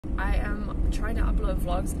I am trying to upload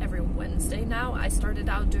vlogs every Wednesday now. I started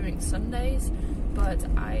out doing Sundays, but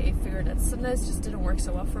I figured that Sundays just didn't work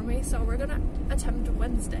so well for me, so we're gonna attempt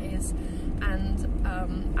Wednesdays. And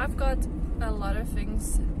I've got a lot of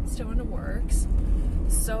things still in the works,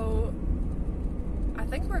 so I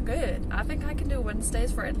think we're good. I think I can do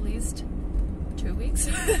Wednesdays for at least 2 weeks.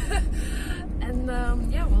 And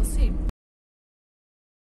yeah, we'll see.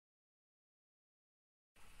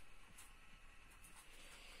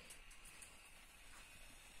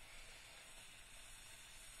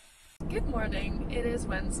 Good morning, it is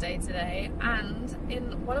Wednesday today, and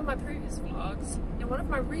in one of my previous vlogs, in one of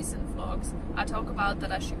my recent vlogs, I talk about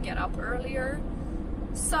that I should get up earlier.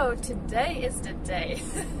 So today is the day.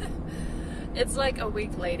 It's like a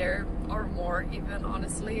week later, or more even,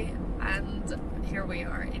 honestly, and here we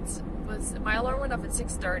are. My alarm went up at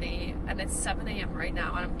 6:30 and it's 7 AM right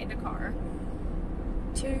now, and I'm in the car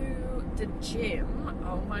to the gym.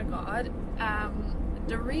 Oh my god.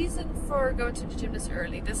 The reason for going to the gym this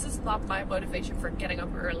early, this is not my motivation for getting up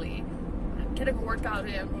early, getting a workout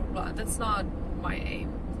in, blah, blah, blah. That's not my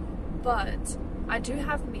aim. But I do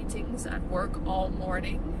have meetings at work all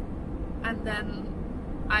morning, and then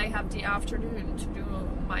I have the afternoon to do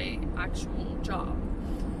my actual job.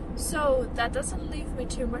 So that doesn't leave me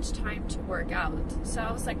too much time to work out. So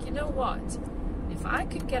I was like, you know what? If I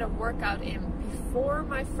could get a workout in before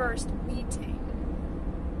my first meeting,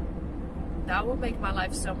 that will make my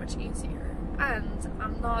life so much easier. And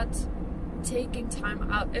I'm not taking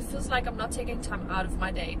time out. It feels like I'm not taking time out of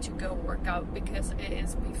my day to go work out because it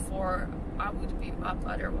is before I would be up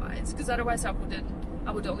otherwise. Because otherwise I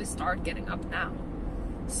would only start getting up now.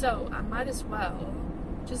 So I might as well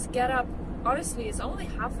just get up. Honestly, it's only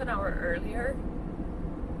half an hour earlier,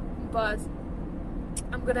 but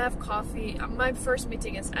I'm gonna have coffee. My first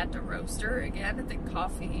meeting is at the roaster again, at the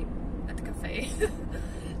cafe.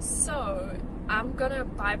 So I'm gonna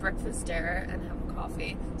buy breakfast there and have a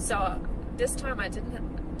coffee. So this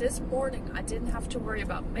morning I didn't have to worry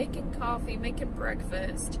about making coffee, making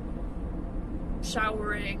breakfast,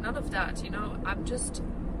 showering, none of that, you know. I'm just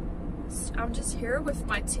here with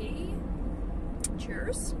my tea.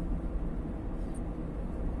 Cheers.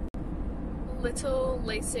 Little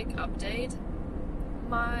LASIK update.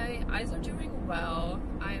 My eyes are doing well.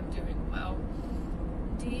 I am doing well.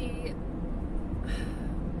 The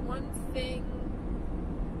one thing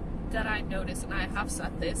that I noticed, and I have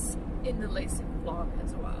said this in the LASIK vlog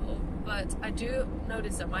as well, but I do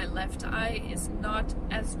notice that my left eye is not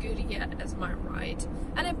as good yet as my right,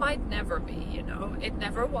 and it might never be, you know, it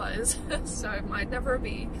never was, so it might never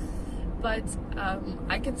be, but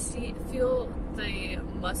I can feel the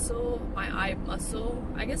muscle, my eye muscle.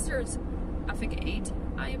 I guess there's, I think 8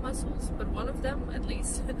 eye muscles, but one of them at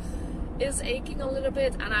least is aching a little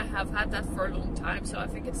bit, and I have had that for a long time, so I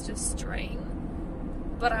think it's just strain.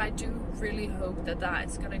 But I do really hope that that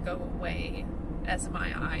is gonna go away as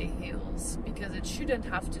my eye heals, because it shouldn't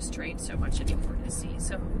have to strain so much anymore to see.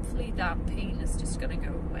 So hopefully that pain is just gonna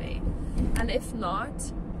go away, and if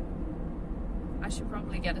not, I should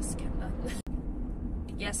probably get a scan done.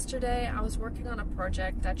 Yesterday I was working on a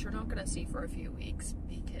project that you're not gonna see for a few weeks,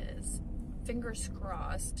 because fingers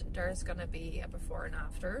crossed there's gonna be a before and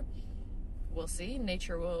after. We'll see,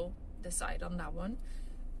 nature will decide on that one.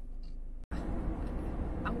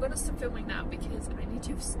 I'm gonna stop filming now because I need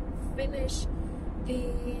to finish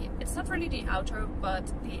it's not really the outro, but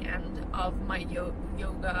the end of my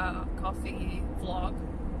yoga coffee vlog,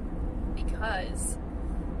 because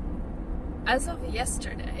as of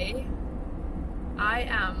yesterday I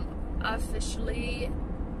am officially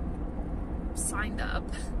signed up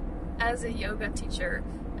as a yoga teacher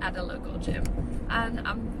at a local gym, and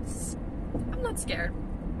I'm not scared.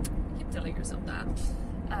 Keep telling yourself that.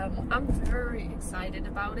 I'm very excited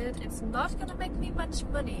about it. It's not gonna make me much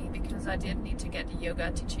money because I did need to get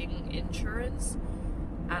yoga teaching insurance,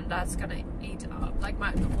 and that's gonna eat up like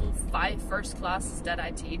my whole 5 first classes that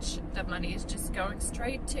I teach. The money is just going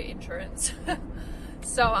straight to insurance.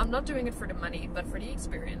 So I'm not doing it for the money, but for the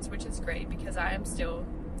experience, which is great because I am still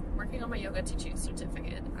working on my yoga teaching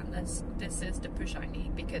certificate, and this is the push I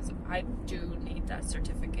need because I do need that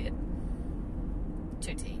certificate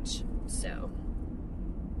to teach. So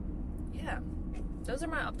yeah, those are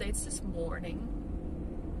my updates this morning.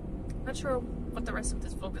 Not sure what the rest of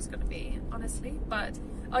this vlog is going to be, honestly, but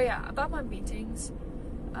oh yeah, about my meetings,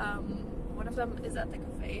 one of them is at the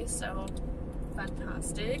cafe, so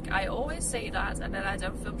fantastic. I always say that and then I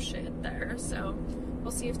don't film shit there, so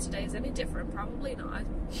we'll see if today is any different. Probably not.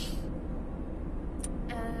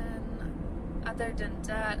 And other than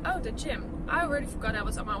that, oh, the gym. I already forgot I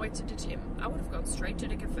was on my way to the gym. I would have gone straight to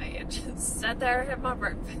the cafe and just sat there and had my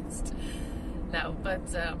breakfast. No, but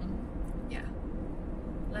yeah.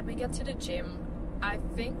 Let me get to the gym. I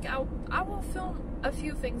think I will film a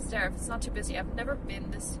few things there if it's not too busy. I've never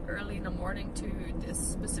been this early in the morning to this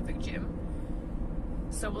specific gym.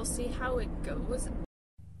 So we'll see how it goes.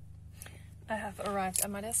 I have arrived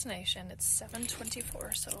at my destination. It's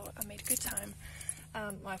 7:24, so I made good time.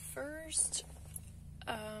 My first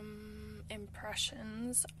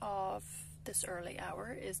impressions of this early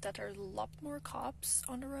hour is that there's a lot more cops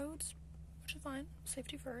on the roads, which is fine,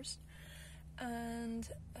 safety first. And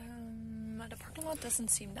the parking lot doesn't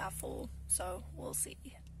seem that full, so we'll see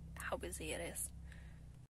how busy it is.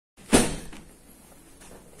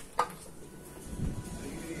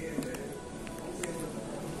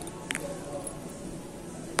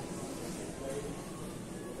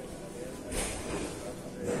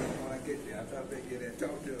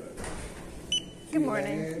 Good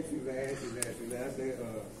morning.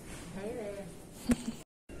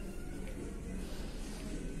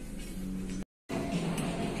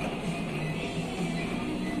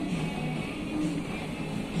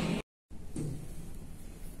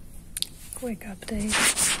 Quick update.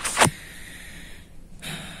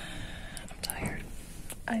 I'm tired.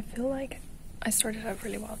 I feel like I started out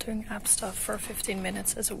really well doing ab stuff for 15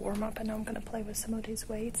 minutes as a warm-up, and now I'm gonna play with some of these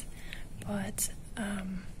weights. But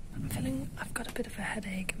I'm feeling I've got a bit of a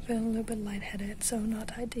headache. I'm feeling a little bit lightheaded, so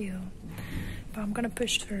not ideal. But I'm gonna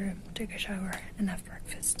push through, take a shower, and have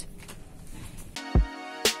breakfast.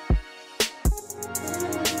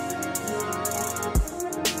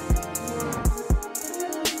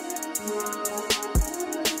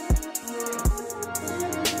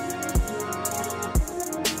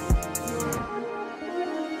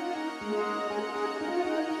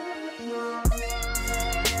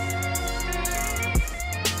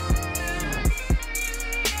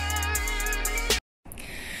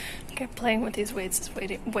 Playing with these weights is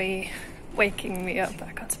waking me up.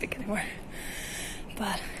 I can't speak anymore.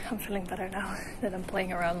 But I'm feeling better now that I'm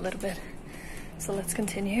playing around a little bit. So let's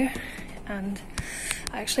continue. And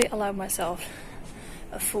I actually allowed myself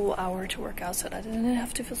a full hour to work out so that I didn't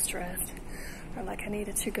have to feel stressed or like I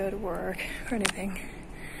needed to go to work or anything.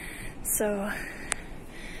 So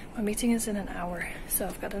my meeting is in an hour, so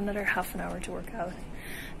I've got another half an hour to work out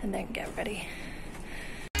and then get ready.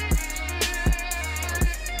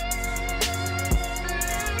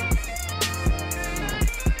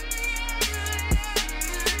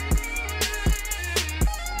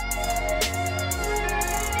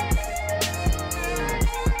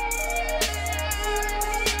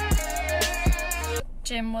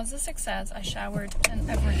 Gym was a success. I showered and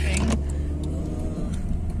everything,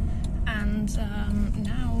 and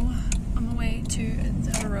now I'm away to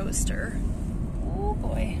the roaster. Oh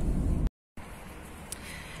boy.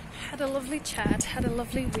 Had a lovely chat, had a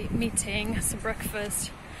lovely meeting, some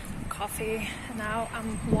breakfast, coffee, and now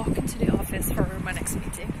I'm walking to the office for my next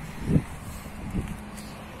meeting.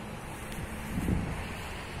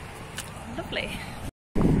 Lovely.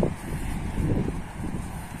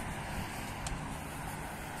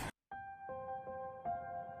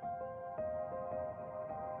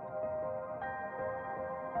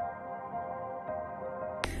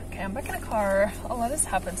 I'm back in the car. A lot has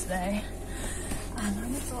happened today and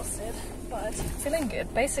I'm exhausted but feeling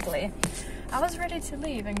good. Basically, I was ready to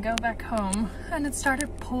leave and go back home and it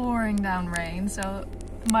started pouring down rain, so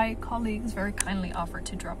my colleagues very kindly offered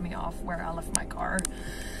to drop me off where I left my car,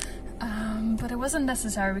 but it wasn't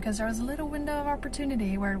necessary because there was a little window of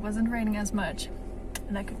opportunity where it wasn't raining as much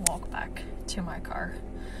and I could walk back to my car.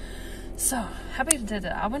 So happy to did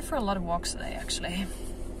it. I went for a lot of walks today, actually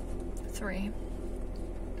 3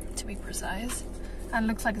 to be precise, and it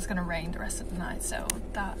looks like it's gonna rain the rest of the night, so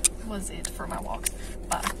that was it for my walks.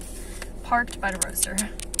 But parked by the roaster,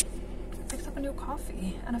 picked up a new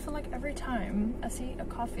coffee, and I feel like every time I see a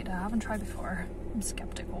coffee that I haven't tried before, I'm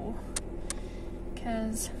skeptical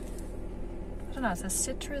because I don't know, it says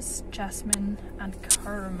citrus, jasmine, and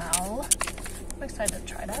caramel. I'm excited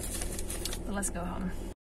to try that, but let's go home.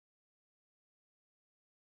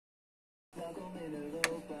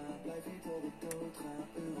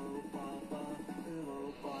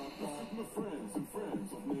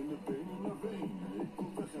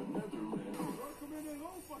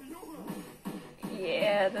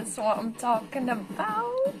 Yeah, that's what I'm talking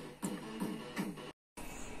about.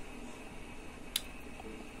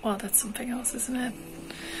 Well, that's something else, isn't it?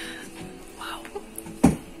 Wow.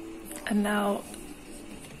 And now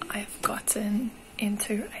I've gotten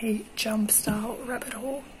into a jump style rabbit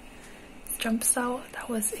hole. Jump style, that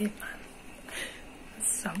was it, man.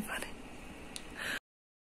 That's so funny.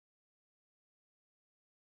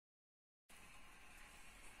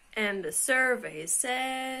 And the survey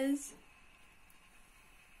says...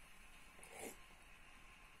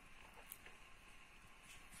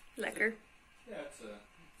 Lekker. Yeah, I think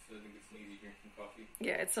it's an easy drinking coffee.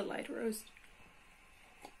 Yeah, it's a light roast.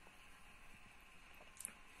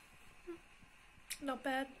 Not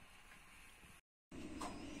bad.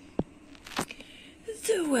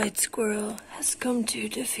 The white squirrel has come to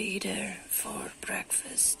the feeder for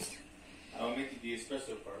breakfast. I'll make you the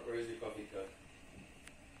espresso part. Where is the coffee cup?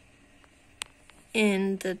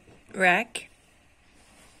 In the rack.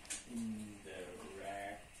 In the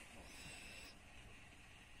rack.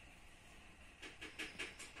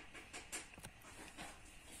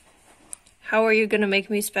 How are you gonna make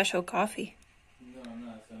me special coffee? No, I'm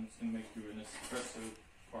not. So I'm just gonna make you an espresso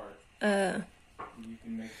part. You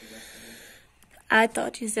can make the rest of it. I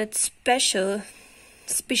thought you said special.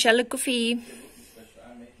 Special coffee. Special.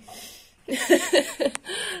 I'm making it.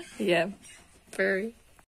 Yeah, very.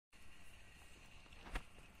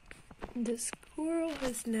 The squirrel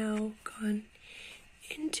has now gone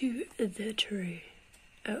into the tree.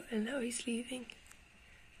 Oh, and now he's leaving.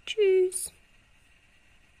 Tschüss.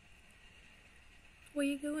 Where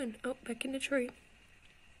you going? Oh, back in the tree.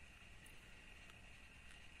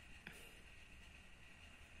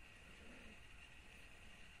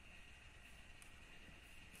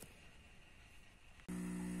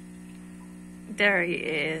 There he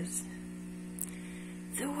is.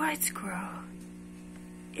 The white squirrel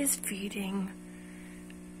is feeding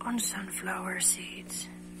on sunflower seeds.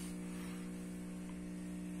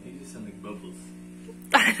 You just sound like bubbles.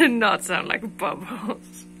 I did not sound like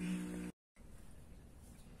bubbles.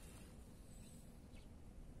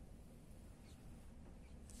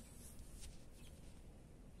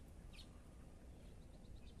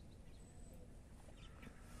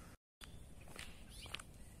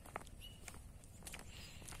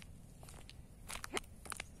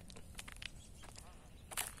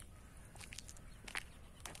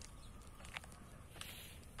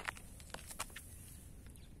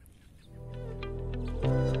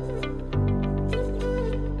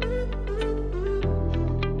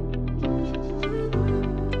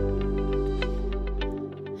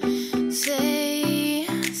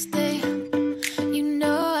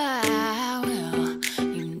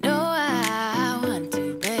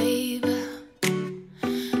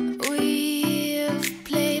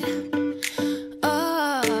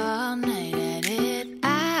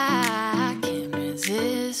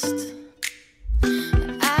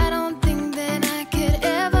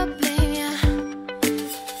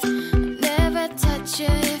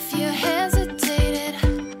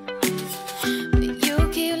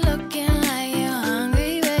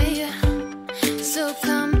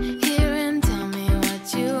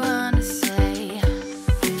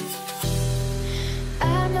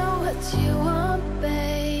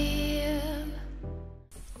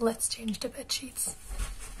 Let's change the bed sheets.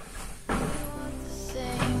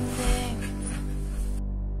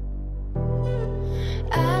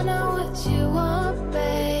 I know what you want,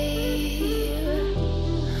 babe.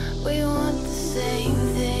 We want the same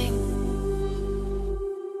thing.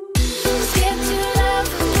 Scared to love,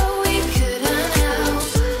 but we couldn't help.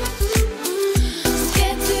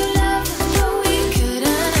 Scared to love, but we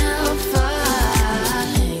couldn't help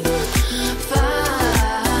falling,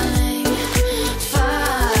 falling,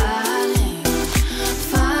 falling, falling.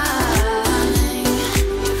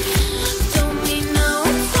 Don't we know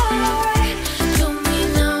it's alright? Don't we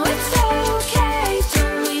know it's okay?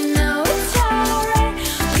 Don't we know it's alright?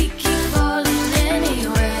 We keep falling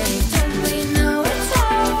anyway. Don't we know it's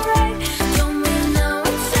alright? Don't we know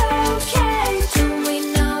it's okay? Don't we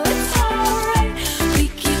know it's alright? We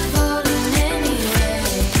keep falling anyway.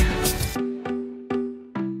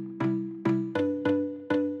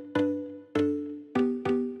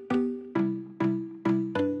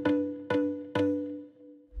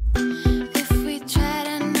 If we tried,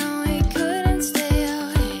 I know we couldn't stay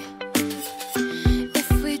away. If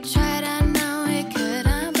we tried, I know we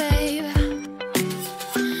couldn't, babe.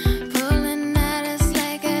 Pulling at us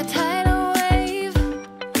like a tidal wave.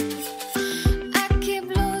 I keep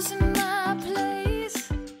losing my place.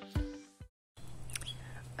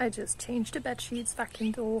 I just changed the bed sheets,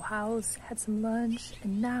 vacuumed the whole house, had some lunch,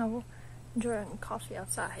 and now enjoying coffee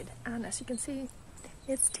outside. And as you can see,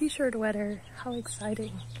 it's t-shirt weather. How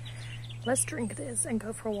exciting. Let's drink this and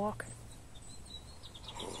go for a walk.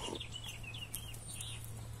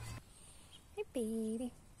 Hey,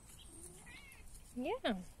 baby.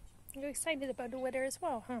 Yeah, you're excited about the weather as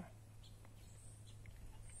well, huh?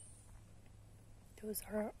 Those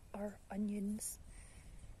are our onions.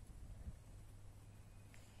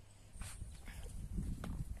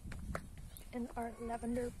 in our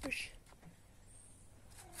lavender bush.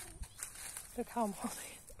 Look how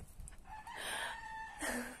moldy.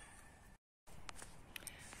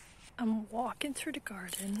 I'm walking through the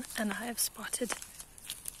garden and I have spotted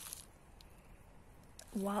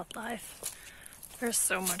wildlife. There's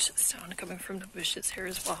so much sound coming from the bushes here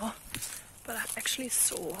as well. But I actually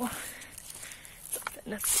saw something.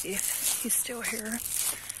 Let's see if he's still here.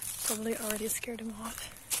 Probably already scared him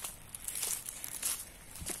off.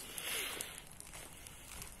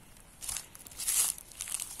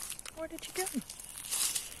 Where did you go?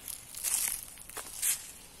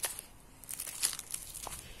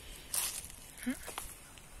 Huh?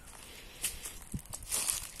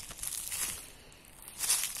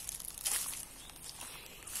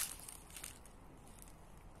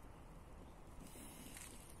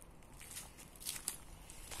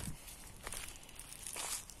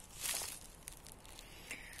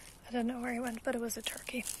 I don't know where he went, but it was a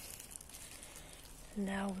turkey.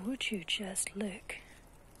 Now would you just look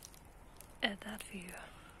at that view?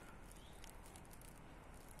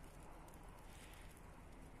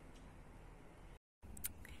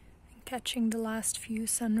 Catching the last few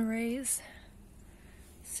sun rays,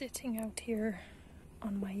 sitting out here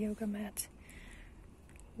on my yoga mat,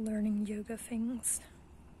 learning yoga things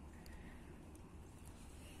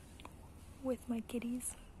with my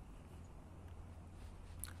kitties.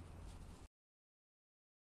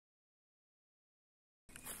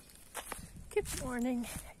 Good morning.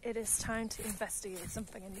 It is time to investigate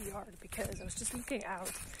something in the yard because I was just looking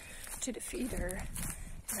out to the feeder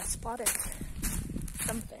and I spotted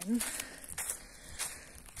something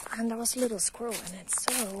and there was a little squirrel in it.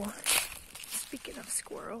 So speaking of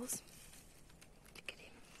squirrels, look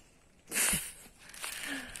at him.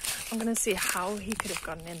 I'm gonna see how he could have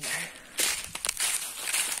gotten in there.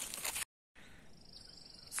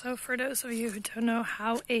 So for those of you who don't know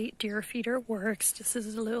how a deer feeder works, this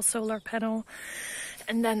is a little solar panel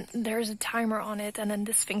and then there's a timer on it, and then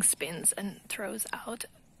this thing spins and throws out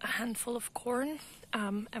a handful of corn,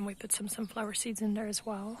 and we put some sunflower seeds in there as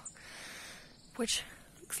well, which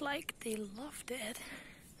looks like they loved it,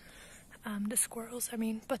 the squirrels I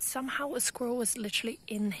mean, but somehow a squirrel was literally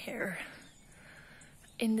in here,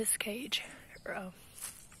 in this cage.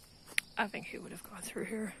 I think he would have gone through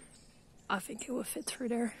here. I think it will fit through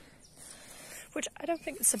there, which I don't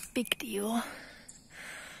think is a big deal,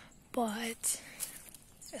 but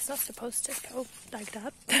it's not supposed to go like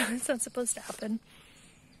that. It's not supposed to happen.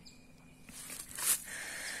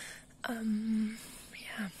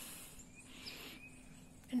 Yeah,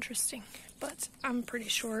 interesting, but I'm pretty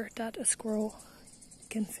sure that a squirrel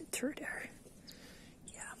can fit through there.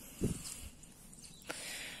 Yeah.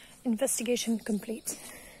 Investigation complete.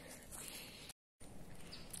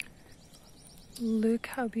 Look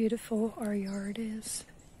how beautiful our yard is.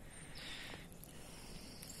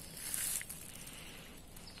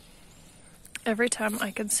 Every time I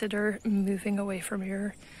consider moving away from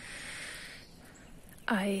here,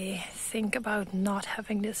 I think about not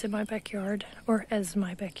having this in my backyard or as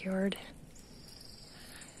my backyard.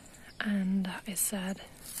 And I said,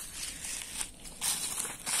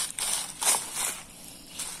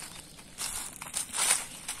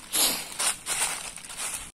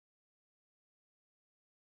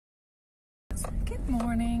 Good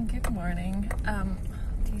morning.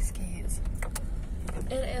 These keys.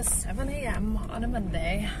 It is 7 a.m. on a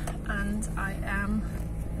Monday and I am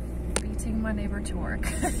beating my neighbor to work.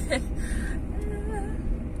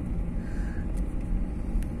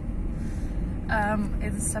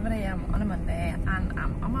 It's 7 a.m. on a Monday and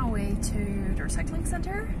I'm on my way to the recycling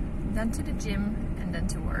center, then to the gym and then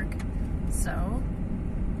to work. So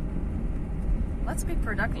let's be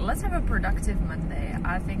productive. Let's have a productive Monday.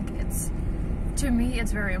 I think to me,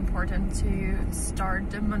 it's very important to start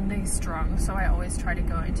the Monday strong, so I always try to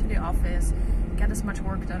go into the office, get as much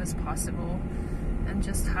work done as possible, and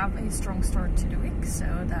just have a strong start to the week. So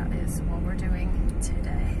that is what we're doing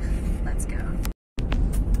today. Let's go.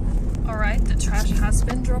 Alright, the trash has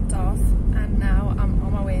been dropped off, and now I'm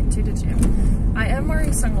on my way to the gym. I am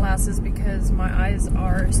wearing sunglasses because my eyes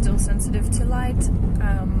are still sensitive to light,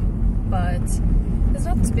 but it's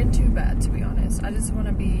not been too bad, to be honest. I just want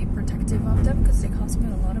to be protective of them because they cost me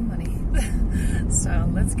a lot of money. So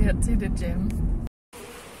let's get to the gym.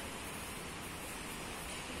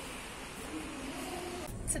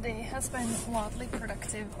 Today has been wildly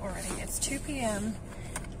productive already. It's 2 p.m.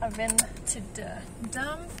 I've been to the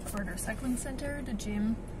dump or the recycling center, the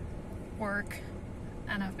gym, work,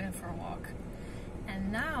 and I've been for a walk.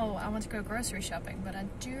 And now I want to go grocery shopping, but I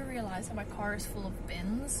do realize that my car is full of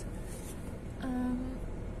bins.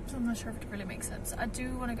 I'm not sure if it really makes sense. I do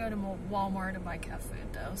want to go to Walmart and buy cat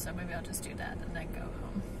food though, so maybe I'll just do that and then go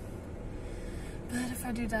home. But if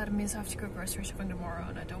I do that, it means I have to go grocery shopping tomorrow,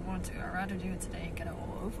 and I don't want to. I'd rather do it today and get it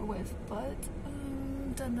all over with. But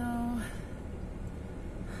don't know.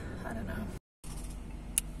 I don't know.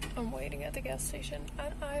 I'm waiting at the gas station,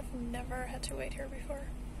 and I've never had to wait here before.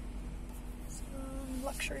 Some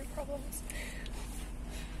luxury problems.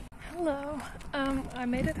 Hello. I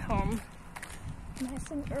made it home.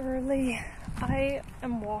 Nice and early. I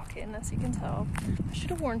am walking, as you can tell. I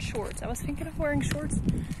should have worn shorts. I was thinking of wearing shorts.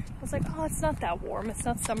 I was like, oh, it's not that warm. It's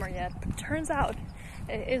not summer yet. But turns out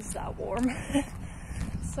it is that warm.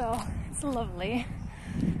 So it's lovely.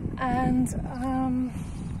 And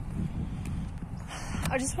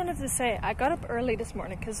I just wanted to say I got up early this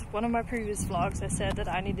morning because one of my previous vlogs I said that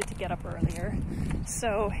I needed to get up earlier.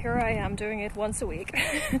 So here I am doing it once a week,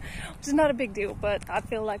 which is not a big deal, but I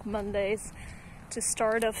feel like Mondays to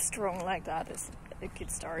start off strong like that is a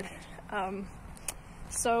good start.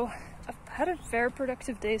 So I've had a very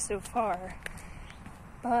productive day so far,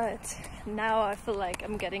 but now I feel like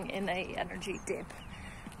I'm getting in a energy dip,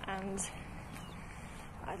 and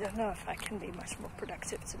I don't know if I can be much more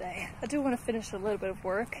productive today. I do want to finish a little bit of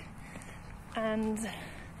work and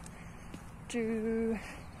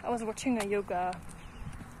I was watching a yoga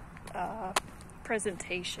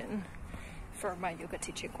presentation for my yoga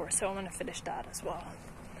teaching course, so I'm going to finish that as well.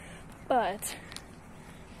 But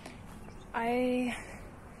I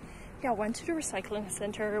went to the recycling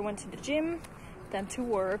center, went to the gym, then to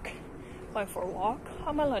work, went for a walk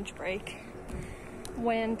on my lunch break,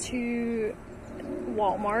 went to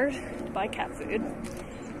Walmart to buy cat food,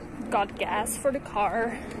 got gas for the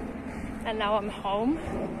car, and now I'm home.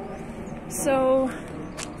 So,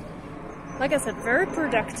 like I said, very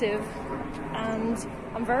productive, and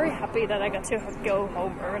I'm very happy that I got to go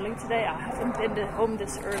home early today. I haven't been home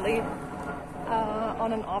this early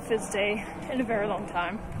on an office day in a very long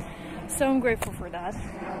time, so I'm grateful for that.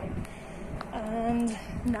 And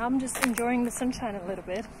now I'm just enjoying the sunshine a little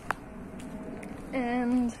bit,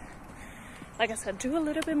 and like I said, do a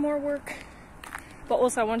little bit more work. But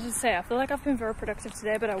also I wanted to say, I feel like I've been very productive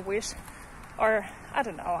today, but I wish, or I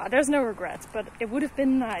don't know, there's no regrets, but it would have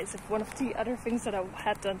been nice if one of the other things that I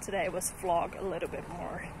had done today was vlog a little bit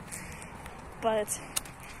more. But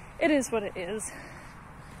it is what it is.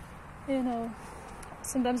 You know,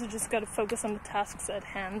 sometimes you just gotta focus on the tasks at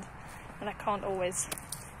hand, and I can't always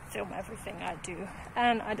film everything I do,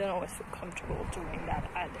 and I don't always feel comfortable doing that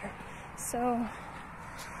either. So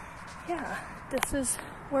yeah, this is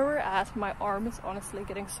where we're at. My arm is honestly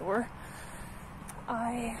getting sore.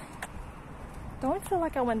 I don't feel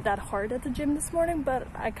like I went that hard at the gym this morning, but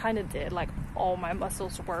I kind of did. Like, all my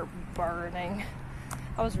muscles were burning.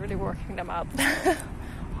 I was really working them out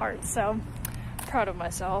hard, so proud of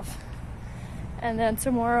myself. And then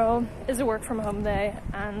tomorrow is a work from home day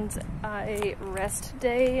and a rest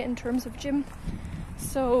day in terms of gym.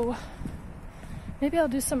 So maybe I'll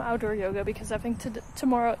do some outdoor yoga, because I think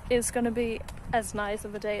tomorrow is going to be as nice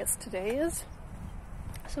of a day as today is.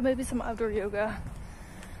 So maybe some outdoor yoga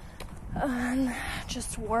and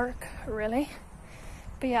just work, really.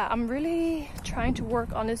 But yeah, I'm really trying to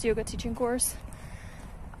work on this yoga teaching course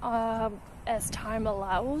as time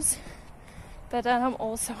allows. But then I'm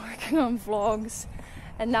also working on vlogs,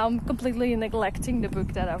 and now I'm completely neglecting the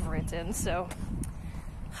book that I've written. So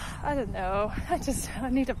I don't know, I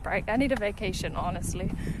need a break. I need a vacation, honestly.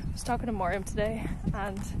 I was talking to Mariam today,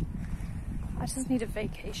 and I just need a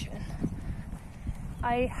vacation.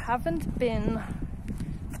 I haven't been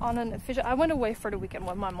on an official... I went away for the weekend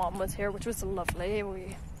when my mom was here, which was lovely.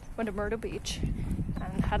 We went to Myrtle Beach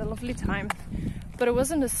and had a lovely time. But it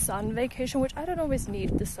wasn't a sun vacation, which I don't always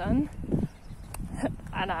need the sun.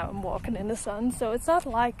 And now I'm walking in the sun, so it's not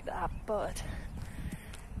like that, but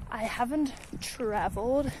I haven't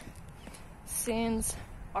traveled since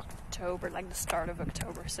October, like the start of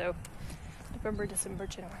October. So November, December,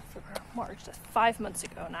 January, February, March. That's 5 months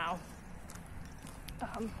ago now.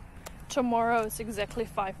 Tomorrow is exactly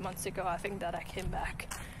 5 months ago, I think, that I came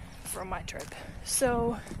back from my trip.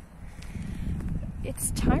 So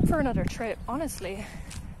it's time for another trip. Honestly,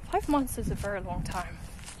 5 months is a very long time.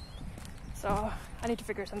 So I need to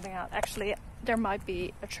figure something out. Actually, there might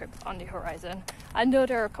be a trip on the horizon. I know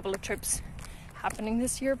there are a couple of trips happening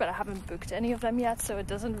this year, but I haven't booked any of them yet, so it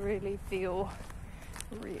doesn't really feel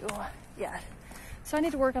real yet. So I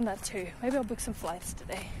need to work on that too. Maybe I'll book some flights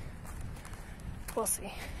today. We'll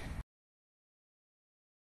see.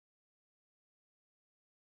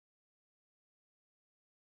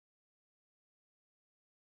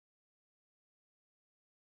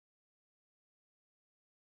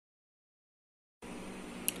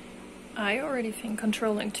 I already think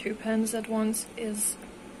controlling 2 pens at once is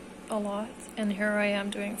a lot, and here I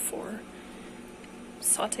am doing 4.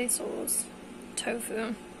 Sauté sauce,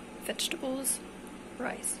 tofu, vegetables,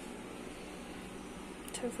 rice.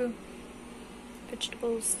 Tofu,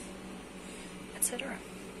 vegetables, etc.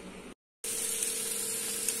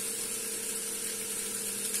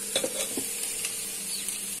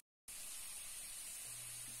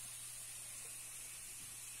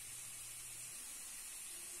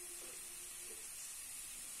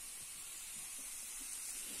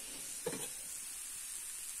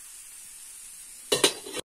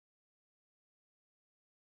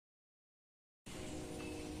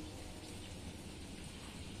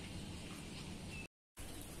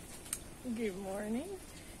 Good morning.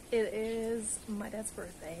 It is my dad's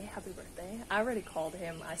birthday. Happy birthday. I already called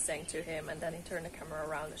him, I sang to him, and then he turned the camera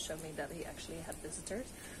around and showed me that he actually had visitors.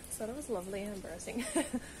 So that was lovely and embarrassing,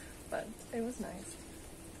 but it was nice.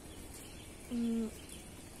 And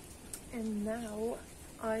now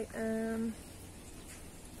I am...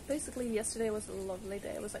 Basically yesterday was a lovely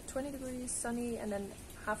day. It was like 20 degrees, sunny, and then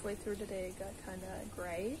halfway through the day it got kind of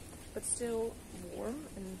gray, but still warm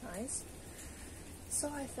and nice. So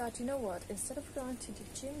I thought, you know what, instead of going to the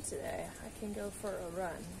gym today, I can go for a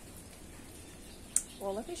run.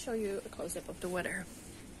 Well, let me show you a close-up of the weather.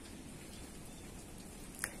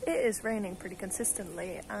 It is raining pretty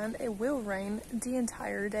consistently, and it will rain the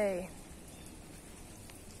entire day.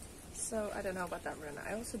 So I don't know about that run.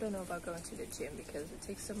 I also don't know about going to the gym because it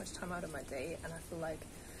takes so much time out of my day, and I feel like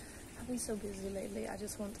I've been so busy lately. I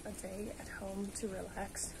just want a day at home to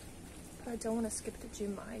relax. But I don't want to skip the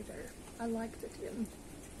gym either. I like the gym.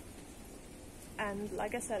 And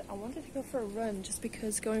like I said, I wanted to go for a run just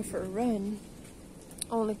because going for a run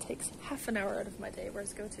only takes half an hour out of my day,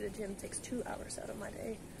 whereas going to the gym takes 2 hours out of my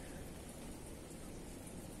day.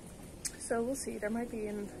 So we'll see. There might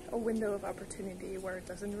be a window of opportunity where it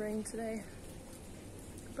doesn't rain today,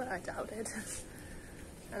 but I doubt it.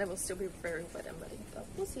 And it will still be very wet and muddy, but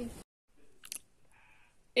we'll see.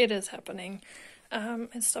 It is happening.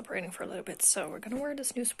 It stopped raining for a little bit, so we're gonna wear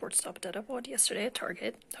this new sports top that I bought yesterday at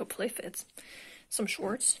Target. Hopefully it fits. Some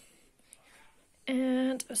shorts.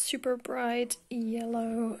 And a super bright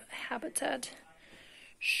yellow Habitat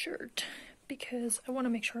shirt, because I want to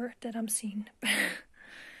make sure that I'm seen.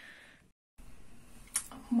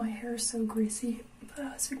 My hair is so greasy, but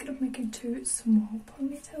I was thinking of making 2 small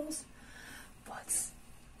ponytails, but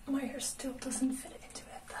my hair still doesn't fit into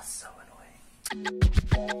it. That's so annoying.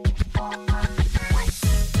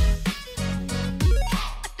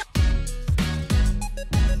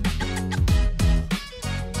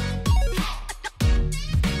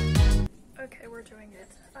 Okay, we're doing it.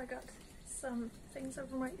 I got some things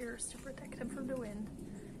over my ears to protect them from the wind.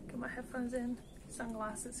 Got my headphones in,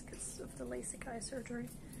 sunglasses because of the LASIK eye surgery,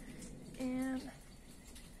 and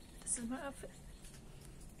this is my outfit.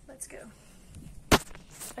 Let's go.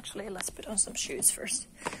 Actually, let's put on some shoes first.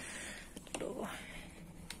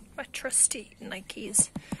 My trusty Nikes.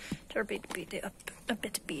 They're a bit beat up,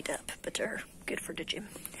 but they're good for the gym.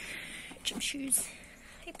 Gym shoes.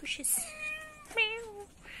 Hey, bushes. Meow.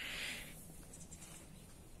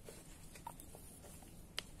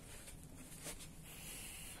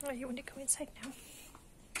 Oh, you want to go inside now?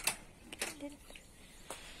 Come in.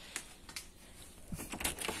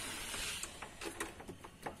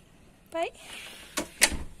 Bye.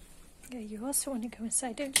 Yeah, you also want to go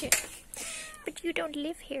inside, don't you? But you don't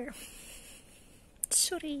live here.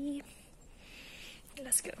 Sorry.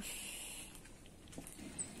 Let's go.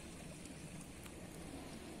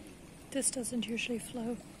 This doesn't usually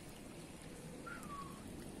flow.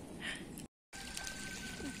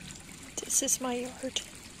 This is my yard.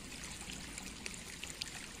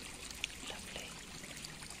 Lovely.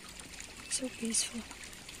 So peaceful.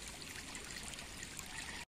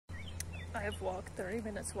 I have walked 30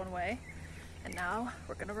 minutes one way, and now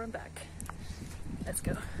we're gonna run back. Let's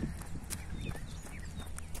go.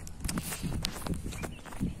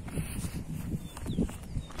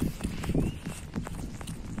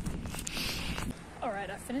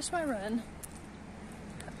 Alright, I finished my run.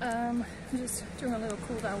 I'm just doing a little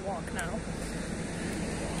cool down walk now.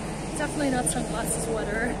 Definitely not sunglasses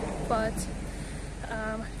weather, but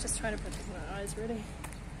just trying to protect my eyes really.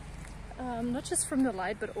 Not just from the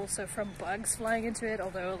light, but also from bugs flying into it,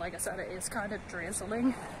 although like I said, it is kind of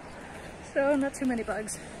drizzling. So not too many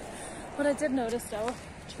bugs. What I did notice though,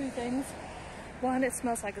 2 things. 1, it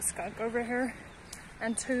smells like a skunk over here.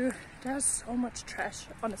 And 2, there's so much trash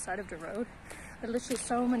on the side of the road. There are literally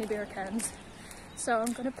so many beer cans. So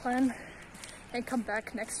I'm gonna plan and come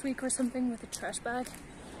back next week or something with a trash bag,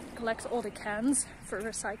 collect all the cans for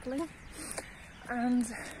recycling,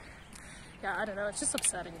 and yeah, I don't know, it's just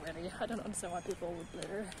upsetting really. I don't understand why people would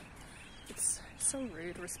litter. It's so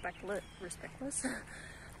rude, respectless,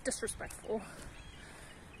 disrespectful.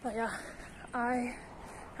 But yeah, I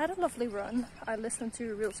had a lovely run. I listened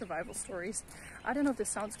to real survival stories. I don't know if this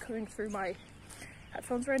sounds coming through my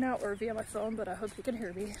headphones right now or via my phone, but I hope you can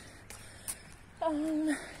hear me.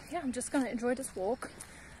 Yeah, I'm just gonna enjoy this walk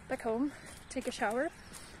back home, take a shower,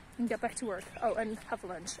 and get back to work. Oh, and have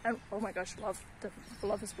lunch. And oh my gosh,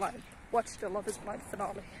 Love is Blind. Watch the Love is Blind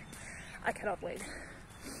finale. I cannot wait.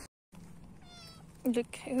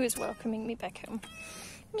 Look who is welcoming me back home.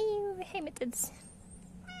 Meow. Hey, Mittens.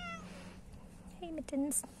 Hey,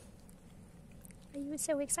 Mittens. Are you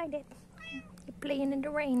so excited? You're playing in the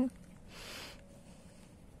rain.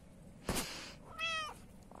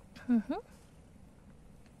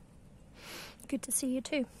 Good to see you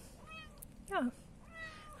too. Yeah,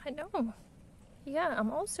 I know. Yeah,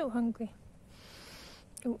 I'm also hungry.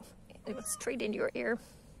 Oh, it was straight in your ear.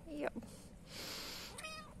 Yep.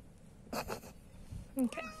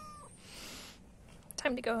 Okay.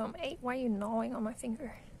 Time to go home. Hey, why are you gnawing on my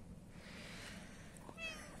finger?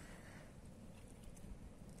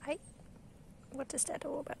 What is that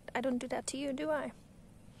all about? I don't do that to you, do I?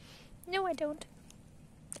 No, I don't.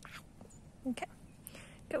 Okay.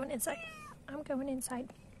 Going inside. I'm going inside.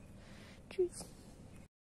 Tschüss.